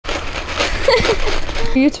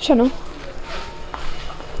YouTube channel.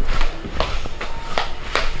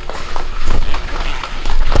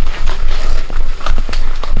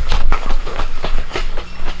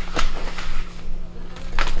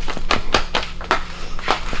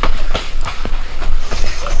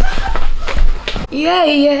 Yeah,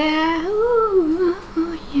 yeah. Ooh,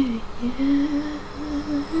 yeah, yeah.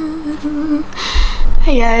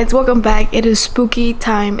 Hey guys, welcome back. It is spooky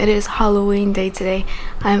time. It is Halloween day today.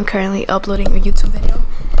 I am currently uploading a YouTube video.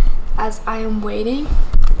 As I am waiting,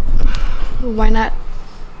 why not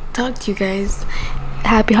talk to you guys?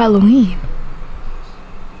 Happy Halloween,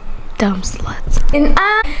 dumb sluts. And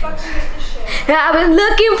I've been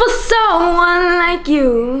looking for someone like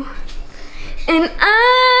you, and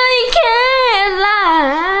I can't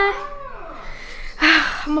lie.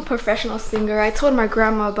 I'm a professional singer. I told my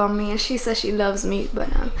grandma about me and she says she loves me,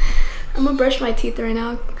 but I'm gonna brush my teeth right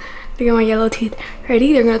now. Look at my yellow teeth.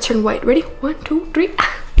 Ready? They're gonna turn white. Ready? 1, 2, 3.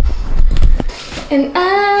 And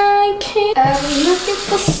I can't. I've been looking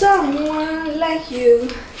for someone like you.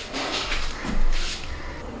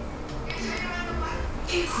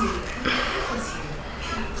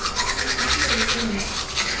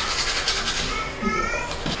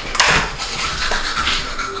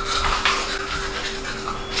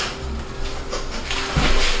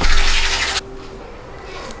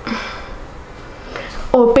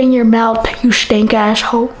 Open your mouth, you stink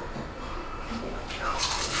asshole.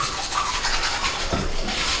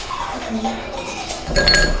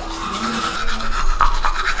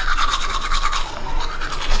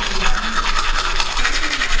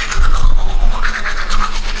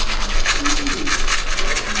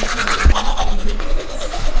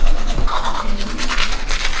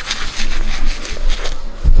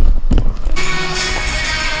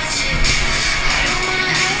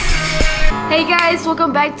 Hey guys,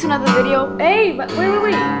 welcome back to another video. Hey, but wait.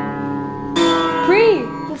 Breathe.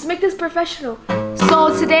 Let's make this professional.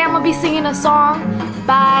 So today I'm gonna be singing a song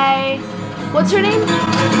by, what's her name?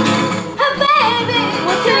 Hey baby.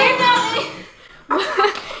 What's her name?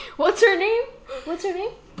 What's her name? What's her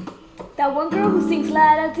name? That one girl who sings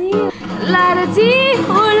la da dee, la da dee,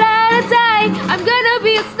 oh la da die. I'm gonna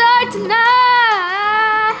be a star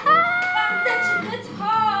tonight. Such a good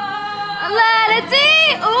heart. La da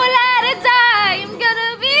dee, oh la da die. I'm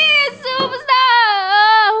gonna be a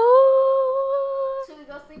superstar. Ooh. Should we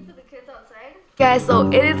go sing for the kids outside? Guys, so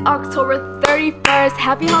it is October 31st.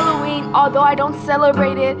 Happy Halloween, although I don't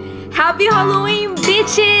celebrate it. Happy Halloween,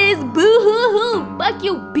 bitches. Boo-hoo-hoo. Fuck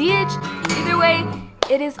you, bitch. Either way,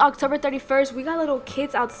 it is October 31st. We got little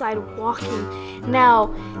kids outside walking.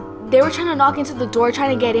 Now, they were trying to knock into the door,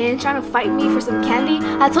 trying to get in, trying to fight me for some candy.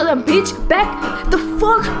 I told them, bitch, back the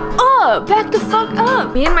fuck up. Back the fuck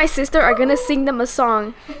up. Me and my sister are gonna sing them a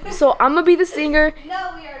song. So I'm gonna be the singer.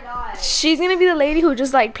 No, we are not. She's gonna be the lady who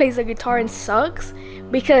just like plays the guitar and sucks.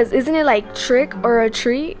 Because isn't it like trick or a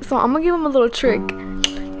treat? So I'm gonna give them a little trick.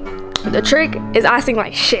 The trick is I sing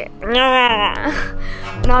like shit.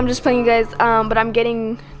 No, I'm just playing, you guys. But I'm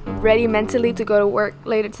getting ready mentally to go to work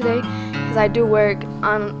later today. Because I do work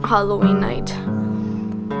on Halloween night.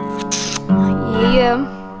 Yeah.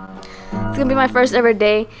 It's gonna be my first ever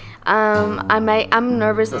day. I'm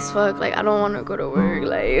nervous as fuck. Like I don't want to go to work.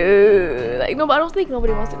 Like no, but I don't think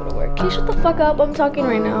nobody wants to go to work. Can you shut the fuck up? I'm talking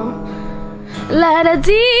right now. La da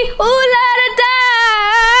dee, ooh la da da.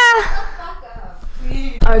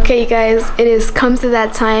 Okay, you guys, it is come to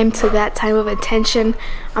that time of attention.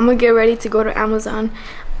 I'm gonna get ready to go to Amazon.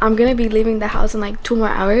 I'm gonna be leaving the house in like 2 more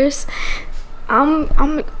hours. I'm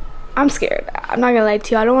scared. I'm not gonna lie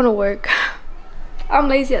to you. I don't want to work. I'm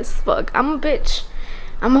lazy as fuck. I'm a bitch.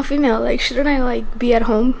 I'm a female. Like, shouldn't I like be at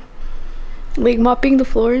home, like mopping the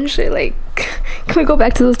floor and shit? Like, can we go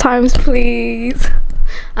back to those times, please?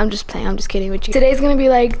 I'm just playing. I'm just kidding with you. Today's gonna be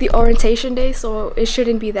like the orientation day, so it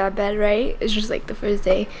shouldn't be that bad, right? It's just like the first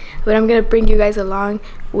day, but I'm gonna bring you guys along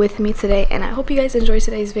with me today, and I hope you guys enjoy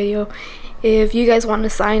today's video. If you guys want to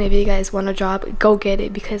sign, if you guys want a job, go get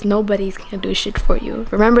it, because nobody's gonna do shit for you.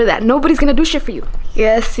 Remember that. Nobody's gonna do shit for you.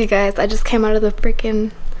 Yes, you guys, I just came out of the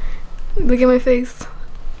freaking, look at my face.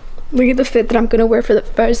 Look at the fit that I'm gonna wear for the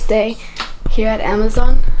first day here at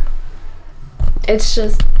Amazon. It's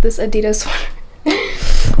just this Adidas sweater.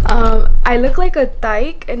 I look like a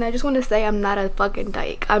dyke, and I just want to say I'm not a fucking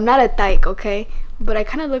dyke. I'm not a dyke, okay? But I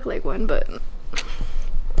kind of look like one, but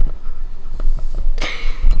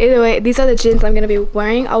either way, these are the jeans I'm gonna be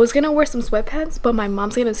wearing. I was gonna wear some sweatpants, but my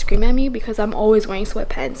mom's gonna scream at me because I'm always wearing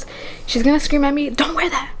sweatpants. She's gonna scream at me, don't wear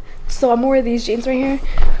that. So I'm gonna wear these jeans right here.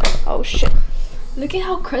 Oh shit. Look at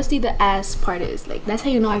how crusty the ass part is. Like, that's how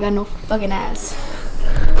you know I got no fucking ass.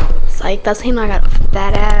 Like, that's how you know I got a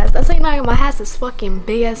fat ass. That's how you know my ass is fucking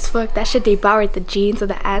big as fuck. That shit devoured the jeans of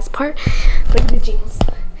the ass part. Look at the jeans.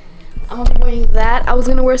 I'm gonna be wearing that. I was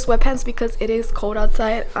gonna wear sweatpants because it is cold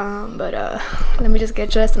outside. But let me just get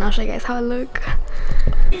dressed and I'll show you guys how I look.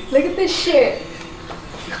 Look at this shit.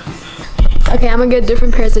 Okay, I'm gonna get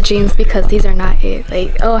different pairs of jeans because these are not it.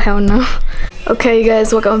 Like, oh hell no. Okay, you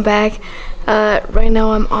guys, welcome back. Right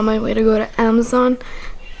now I'm on my way to go to Amazon.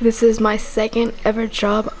 This is my second ever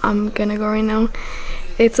job. I'm gonna go right now.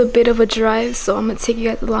 It's a bit of a drive, so I'm gonna take you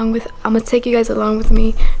guys along with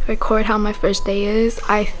me, record how my first day is.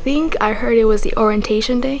 I think I heard it was the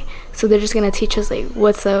orientation day, so they're just gonna teach us like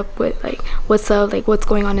what's up, what's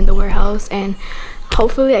going on in the warehouse, and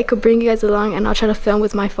hopefully I could bring you guys along, and I'll try to film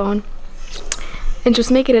with my phone and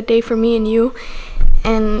just make it a day for me and you.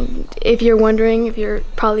 And if you're wondering, if you're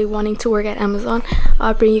probably wanting to work at Amazon,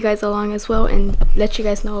 I'll bring you guys along as well and let you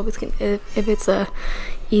guys know if it's a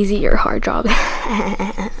easy or hard job.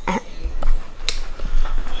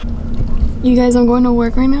 You guys, I'm going to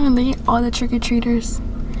work right now, and look at all the trick-or-treaters.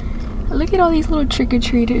 Look at all these little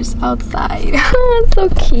trick-or-treaters outside. So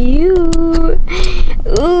cute.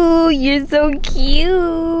 Ooh, you're so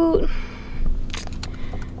cute.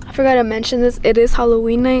 I forgot to mention this. It is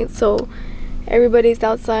Halloween night, so everybody's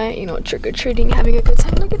outside, you know, trick-or-treating, having a good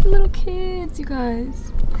time. Look at the little kids, you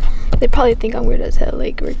guys. They probably think I'm weird as hell,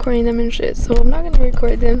 like recording them and shit, so I'm not gonna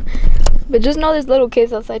record them. But just know there's little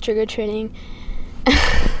kids outside trick-or-treating.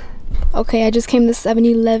 Okay, I just came to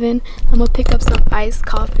 7-Eleven. I'm gonna pick up some iced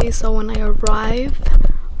coffee, so when I arrive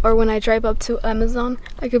or when I drive up to Amazon,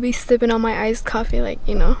 I could be sipping on my iced coffee, like,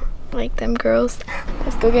 you know, like them girls.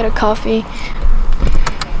 Let's go get a coffee.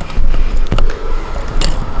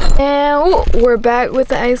 And we're back with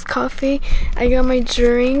the iced coffee. I got my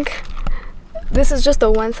drink. This is just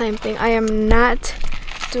a one-time thing. I am not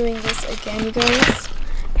doing this again, you guys.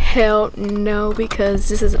 Hell no, because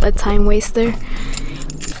this is a time waster.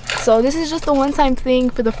 So this is just a one-time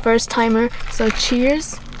thing for the first timer. So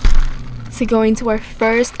cheers to going to our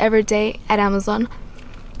first ever day at Amazon.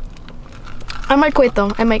 I might quit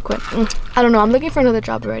though. I might quit. I don't know. I'm looking for another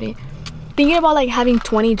job already. Thinking about like having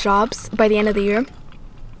 20 jobs by the end of the year.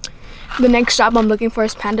 The next job I'm looking for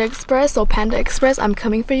is Panda Express. So Panda Express, I'm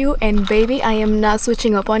coming for you. And baby, I am not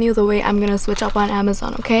switching up on you the way I'm gonna switch up on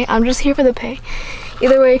Amazon, okay? I'm just here for the pay.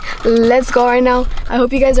 Either way, let's go right now. I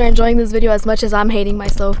hope you guys are enjoying this video as much as I'm hating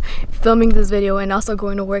myself filming this video and also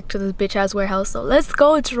going to work to this bitch ass warehouse. So let's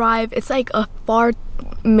go drive. It's like a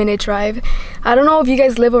 4-minute drive. I don't know if you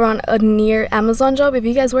guys live around a near Amazon job. If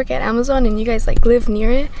you guys work at Amazon and you guys like live near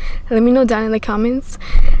it, let me know down in the comments.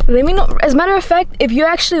 Let me know. As a matter of fact, if you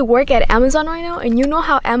actually work at Amazon right now and you know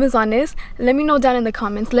how Amazon is, let me know down in the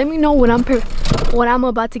comments. Let me know what I'm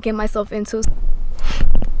about to get myself into.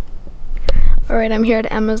 Alright, I'm here at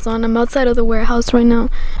Amazon. I'm outside of the warehouse right now.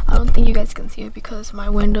 I don't think you guys can see it because my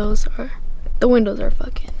windows are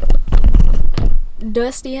fucking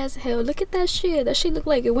dusty as hell. Look at that shit. That shit look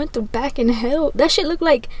like it went through back in hell. That shit look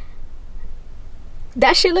like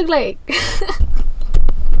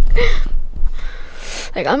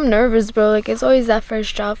like I'm nervous, bro. Like it's always that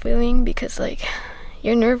first job feeling because like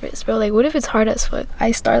you're nervous, bro. Like what if it's hard as fuck?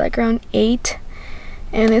 I start like around 8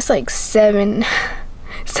 and it's like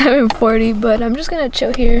 7:40, but I'm just gonna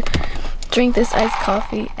chill here, drink this iced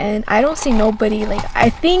coffee, and I don't see nobody. Like I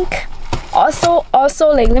think also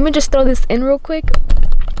like let me just throw this in real quick.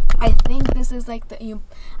 I think this is like the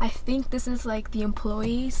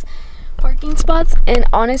employees parking spots, and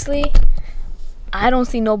honestly I don't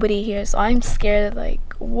see nobody here, so I'm scared. Like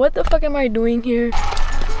what the fuck am I doing here?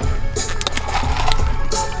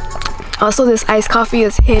 Also, this iced coffee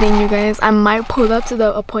is hitting, you guys. I might pull up to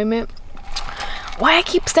the appointment. Why I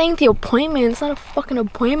keep saying the appointment? It's not a fucking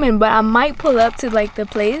appointment, but I might pull up to like the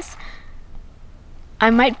place.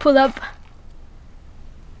 I might pull up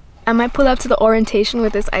to the orientation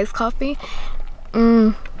with this iced coffee.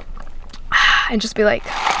 And just be like,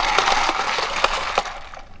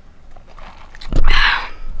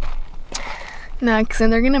 nah, cause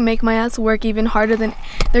then they're gonna make my ass work even harder than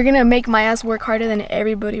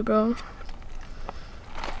everybody, bro.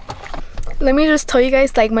 Let me just tell you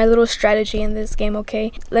guys like my little strategy in this game,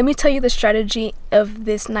 okay? Let me tell you the strategy of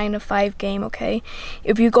this 9-to-5 game, okay?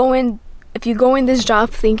 If you go in this job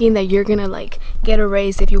thinking that you're gonna like get a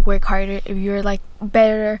raise if you work harder, if you're like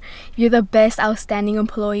better, you're the best outstanding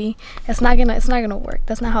employee, it's not gonna work.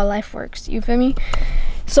 That's not how life works. You feel me?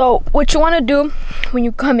 So what you want to do when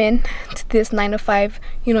you come in to this 9-to-5,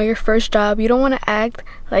 you know, your first job, you don't want to act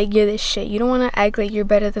like you're this shit. You don't want to act like you're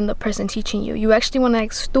better than the person teaching you. You actually want to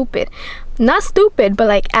act stupid. Not stupid, but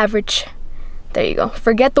like average. There you go.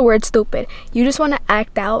 Forget the word stupid. You just want to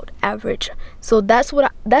act out average. So that's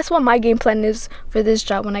what my game plan is for this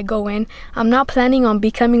job when I go in. I'm not planning on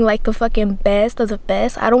becoming like the fucking best of the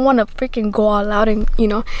best. I don't want to freaking go all out and, you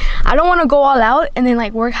know, I don't want to go all out and then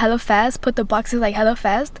like work hella fast, put the boxes like hella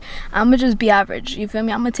fast. I'm gonna just be average. You feel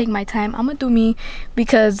me? I'm gonna take my time. I'm gonna do me,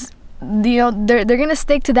 because you know they're gonna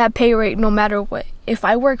stick to that pay rate no matter what. If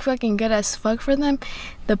I work fucking good as fuck for them,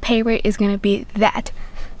 the pay rate is gonna be that.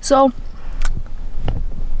 So,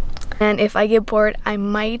 and if I get bored, I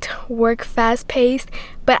might work fast paced,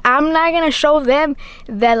 but I'm not gonna show them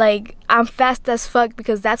that like I'm fast as fuck,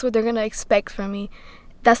 because that's what they're gonna expect from me.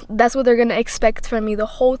 That's what they're gonna expect from me the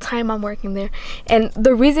whole time I'm working there. And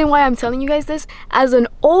the reason why I'm telling you guys this, as an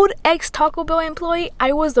old ex Taco Bell employee,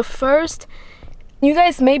 I was the first. You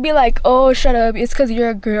guys may be like, oh, shut up, it's because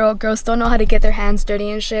you're a girl. Girls don't know how to get their hands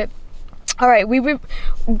dirty and shit. All right, we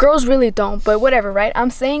girls really don't, but whatever, right?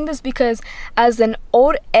 I'm saying this because as an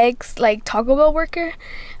old ex like Taco Bell worker,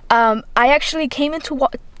 I actually came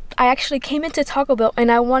into Taco Bell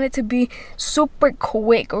and I wanted to be super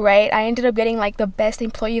quick, right? I ended up getting like the best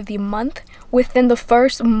employee of the month within the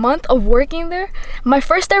first month of working there. My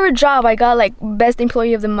first ever job, I got like best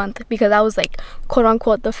employee of the month because I was like quote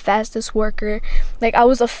unquote the fastest worker. Like I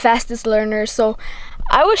was the fastest learner. So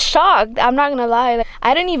I was shocked, I'm not gonna lie. Like,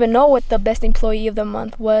 I didn't even know what the best employee of the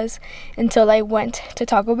month was until I went to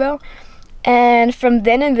Taco Bell. And from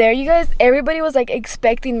then and there, you guys, everybody was like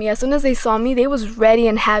expecting me. As soon as they saw me, they was ready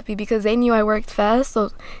and happy because they knew I worked fast.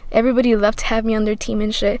 So everybody loved to have me on their team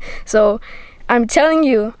and shit. So I'm telling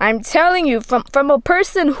you, from a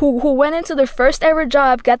person who went into their first ever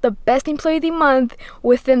job, got the best employee of the month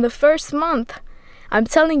within the first month. I'm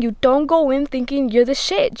telling you, don't go in thinking you're the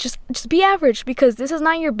shit. Just be average, because this is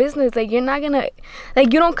not your business. Like, you're not gonna,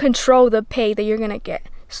 like, you don't control the pay that you're gonna get.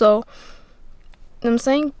 So I'm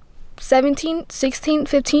saying $17, $16,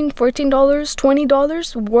 $15, $14,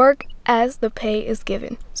 $20, work as the pay is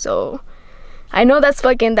given. So I know that's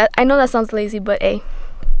fucking I know that sounds lazy, but hey,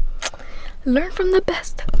 learn from the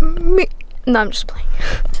best. Me. No, I'm just playing.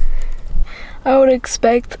 I would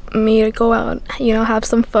expect me to go out, you know, have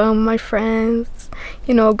some fun with my friends,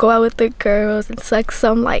 you know, go out with the girls and suck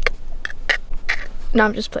some like, no,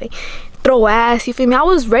 I'm just playing, throw ass, you feel me? I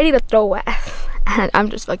was ready to throw ass, and I'm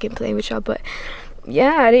just fucking playing with y'all. But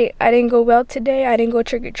yeah, I didn't go out today. I didn't go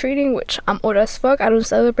trick-or-treating, which I'm old as fuck. I don't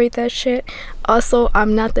celebrate that shit. Also,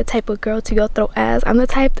 I'm not the type of girl to go throw ass. I'm the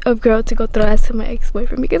type of girl to go throw ass to my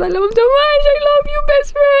ex-boyfriend because I love him so much. I love you,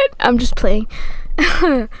 best friend. I'm just playing.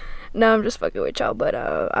 No, I'm just fucking with y'all, but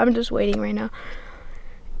I'm just waiting right now.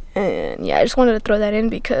 And yeah, I just wanted to throw that in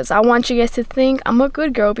because I want you guys to think I'm a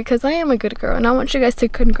good girl, because I am a good girl, and I want you guys to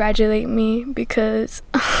congratulate me because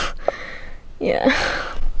yeah.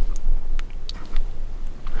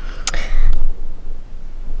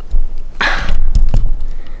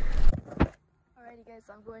 Alrighty guys,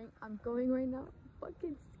 I'm going right now.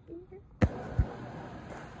 Fucking scared.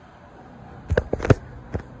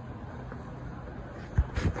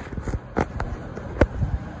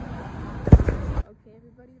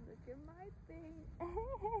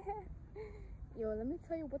 Yo, let me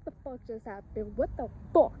tell you what the fuck just happened. What the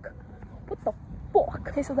fuck? What the fuck?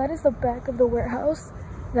 Okay, so that is the back of the warehouse.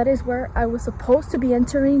 That is where I was supposed to be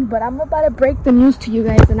entering, but I'm about to break the news to you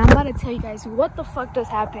guys, and I'm about to tell you guys what the fuck just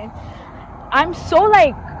happened. I'm so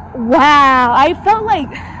like, wow. I felt like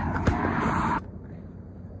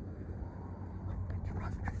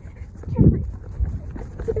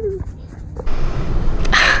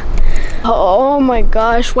oh my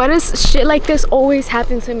gosh, why does shit like this always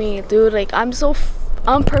happen to me, dude? Like, I'm so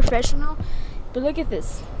unprofessional. But look at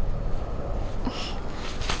this.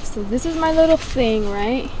 So this is my little thing,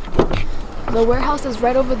 right? The warehouse is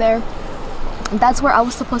right over there. That's where I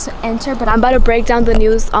was supposed to enter, but I'm about to break down the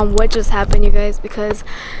news on what just happened, you guys, because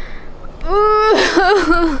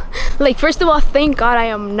like, first of all, thank God I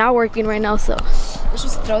am not working right now, so let's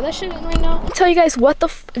just throw that shit in right now. I'll tell you guys what the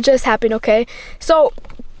just happened, okay? So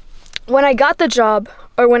when I got the job,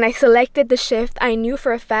 or when I selected the shift, I knew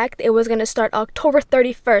for a fact it was gonna start October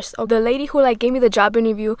 31st. Oh, the lady who like gave me the job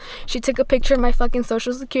interview, she took a picture of my fucking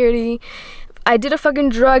social security. I did a fucking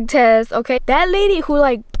drug test, okay? That lady who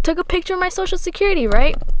like took a picture of my social security,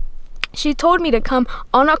 right? She told me to come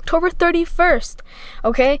on October 31st,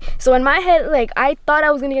 okay? So in my head, like, I thought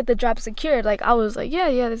I was gonna get the job secured. Like, I was like,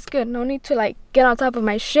 yeah, that's good. No need to like get on top of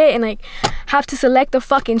my shit and like have to select the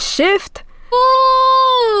fucking shift.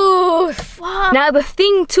 Ooh, fuck. Now the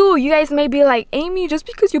thing too, you guys may be like, Amy, just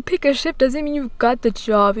because you pick a shift doesn't mean you've got the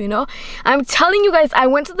job, you know? I'm telling you guys, I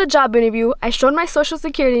went to the job interview, I showed my social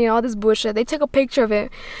security and all this bullshit. They took a picture of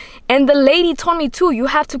it, And the lady told me too, you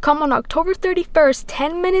have to come on October 31st,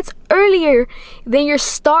 10 minutes earlier than your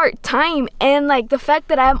start time. And like the fact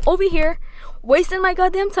that I'm over here wasting my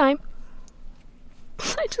goddamn time,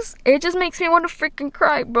 it just makes me want to freaking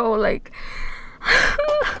cry, bro. Like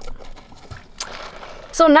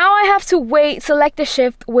so now I have to wait, select a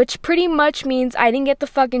shift, which pretty much means I didn't get the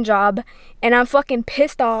fucking job. And I'm fucking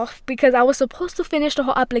pissed off because I was supposed to finish the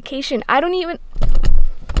whole application. I don't even...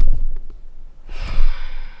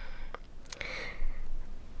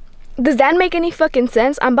 Does that make any fucking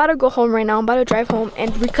sense? I'm about to go home right now. I'm about to drive home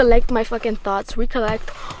and recollect my fucking thoughts. Recollect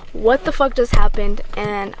what the fuck just happened.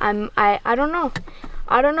 And I don't know.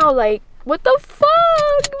 I don't know, like, what the fuck?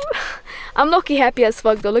 I'm low-key happy as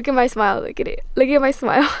fuck though. Look at my smile. Look at it. Look at my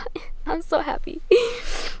smile. I'm so happy.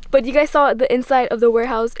 But you guys saw the inside of the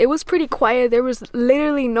warehouse. It was pretty quiet. There was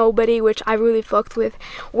literally nobody, which I really fucked with.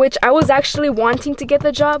 Which I was actually wanting to get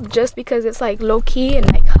the job just because it's like low-key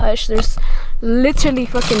and like hush. There's literally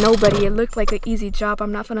fucking nobody. It looked like an easy job.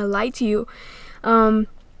 I'm not gonna lie to you.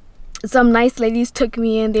 Some nice ladies took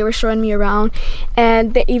me in. They were showing me around,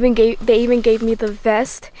 and they even gave me the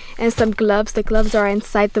vest and some gloves. The gloves are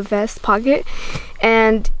inside the vest pocket.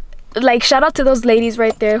 And like, shout out to those ladies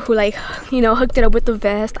right there who, like, you know, hooked it up with the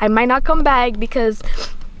vest. I might not come back because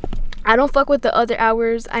I don't fuck with the other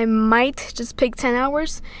hours. I might just pick 10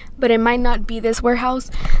 hours, but it might not be this warehouse.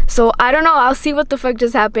 So I don't know. I'll see what the fuck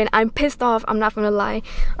just happened. I'm pissed off. I'm not gonna lie.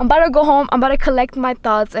 I'm about to go home. I'm about to collect my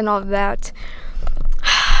thoughts and all that.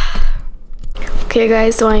 Okay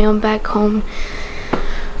guys, so I am back home.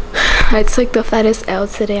 I took the fattest L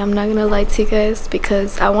today, I'm not gonna lie to you guys,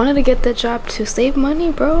 because I wanted to get that job to save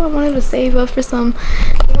money, bro. I wanted to save up for some...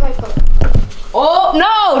 Oh,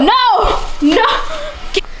 no, no!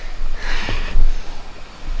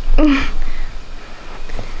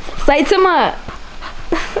 Saitama!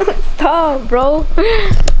 Stop, bro.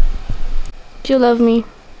 You love me.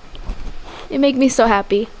 You make me so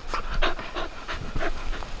happy.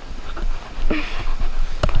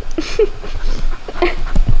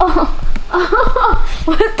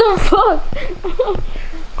 What the fuck?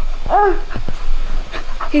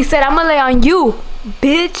 He said, I'm gonna lay on you,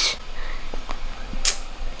 bitch.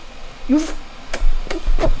 Look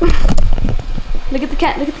at the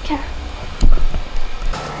cat, look at the cat.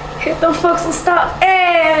 Hit the fuck, so stop.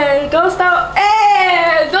 Hey, don't stop.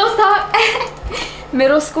 Hey, don't stop.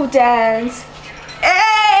 Middle school dance.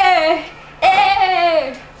 Hey,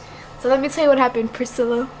 hey. So let me tell you what happened,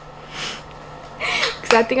 Priscilla.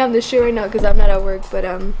 I think I'm the shit right now because I'm not at work, but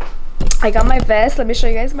I got my vest. Let me show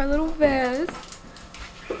you guys my little vest.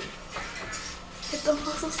 Hit the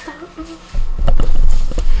muscle, stop.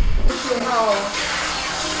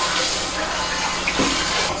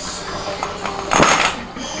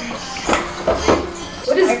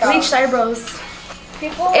 What is bleached eyebrows?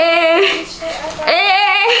 People hey,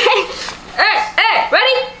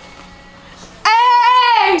 ready?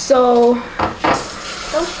 Hey! So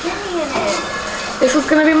don't get me in it. This is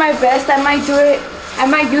gonna be my vest. I might do it. I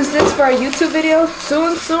might use this for a YouTube video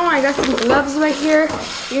soon. I got some gloves right here.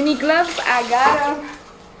 You need gloves? I got them.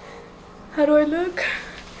 How do I look?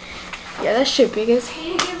 Yeah, that shit big as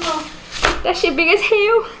hell. That shit big as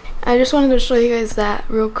hell. I just wanted to show you guys that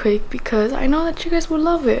real quick because I know that you guys would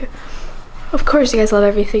love it. Of course, you guys love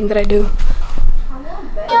everything that I do.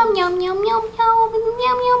 Yum yum yum yum yum yum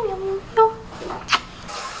yum yum yum.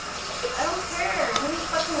 I don't care. Who needs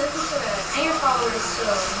fucking listen to it? And your followers too.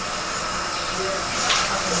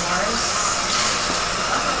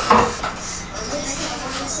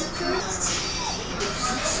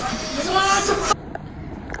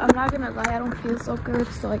 I'm not gonna lie, I don't feel so good,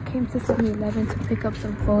 so I came to 7-Eleven to pick up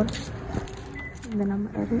some food. And then I'm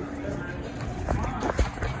gonna edit.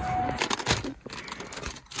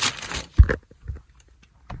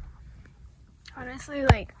 Honestly,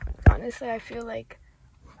 I feel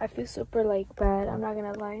super like bad. I'm not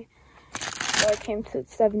gonna lie. So I came to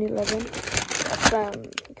 7-Eleven,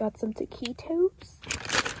 got some taquitos.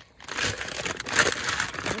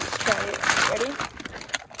 Let's try it. Ready?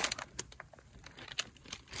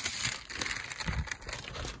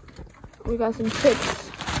 We got some chips.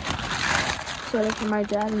 So for my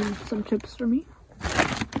dad and some chips for me.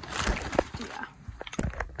 Yeah.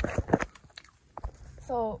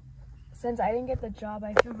 So since I didn't get the job,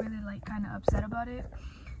 I feel really like kind of upset about it.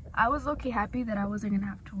 I was low-key happy that I wasn't gonna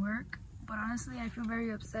have to work, but honestly I feel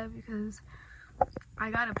very upset because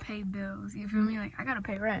I gotta pay bills, you feel me? Like, I gotta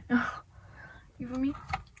pay rent. You feel me?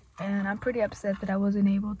 And I'm pretty upset that I wasn't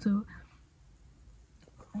able to,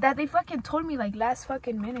 that they fucking told me like last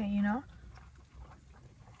fucking minute, you know?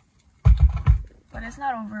 But it's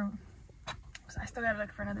not over, so I still gotta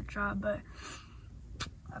look for another job. But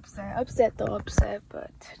Upset though,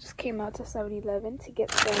 but just came out to 7-Eleven to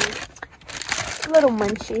get some little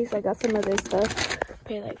munchies. I got some other stuff.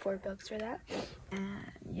 Paid like $4 for that.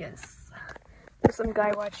 And yes, there's some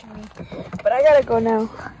guy watching me. But I gotta go now.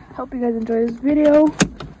 Hope you guys enjoy this video.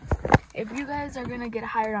 If you guys are gonna get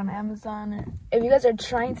hired on Amazon, or if you guys are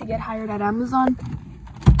trying to get hired at Amazon,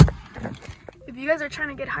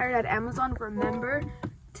 remember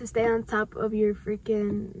to stay on top of your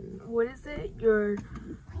freaking, what is it?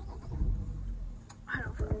 I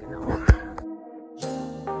don't fucking know.